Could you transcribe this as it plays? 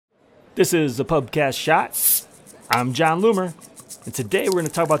This is the Pubcast Shot. I'm John Loomer, and today we're going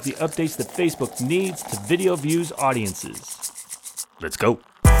to talk about the updates that Facebook needs to video views audiences. Let's go.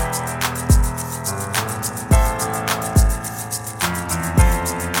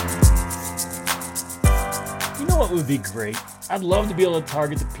 You know what would be great? I'd love to be able to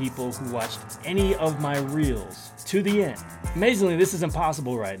target the people who watched any of my reels to the end. Amazingly, this is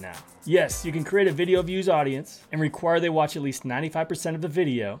impossible right now. Yes, you can create a video views audience and require they watch at least 95% of the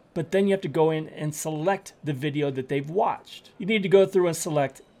video, but then you have to go in and select the video that they've watched. You need to go through and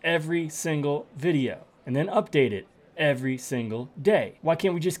select every single video and then update it every single day. Why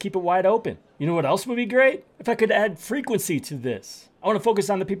can't we just keep it wide open? You know what else would be great? If I could add frequency to this. I want to focus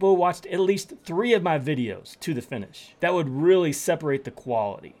on the people who watched at least 3 of my videos to the finish. That would really separate the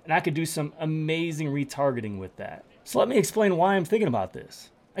quality, and I could do some amazing retargeting with that. So let me explain why I'm thinking about this.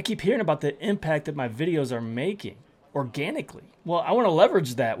 I keep hearing about the impact that my videos are making organically. Well, I want to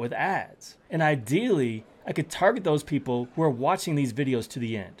leverage that with ads. And ideally, I could target those people who are watching these videos to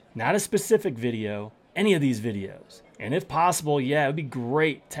the end. Not a specific video, any of these videos. And if possible, yeah, it would be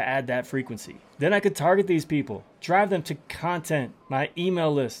great to add that frequency. Then I could target these people, drive them to content, my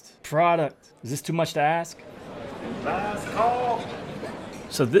email list, product. Is this too much to ask? Last call.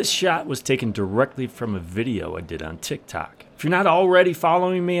 So this shot was taken directly from a video I did on TikTok. If you're not already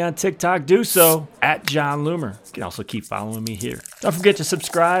following me on TikTok, do so at John Loomer. You can also keep following me here. Don't forget to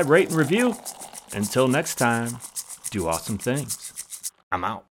subscribe, rate, and review. Until next time, do awesome things. I'm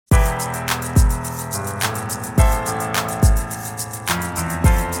out.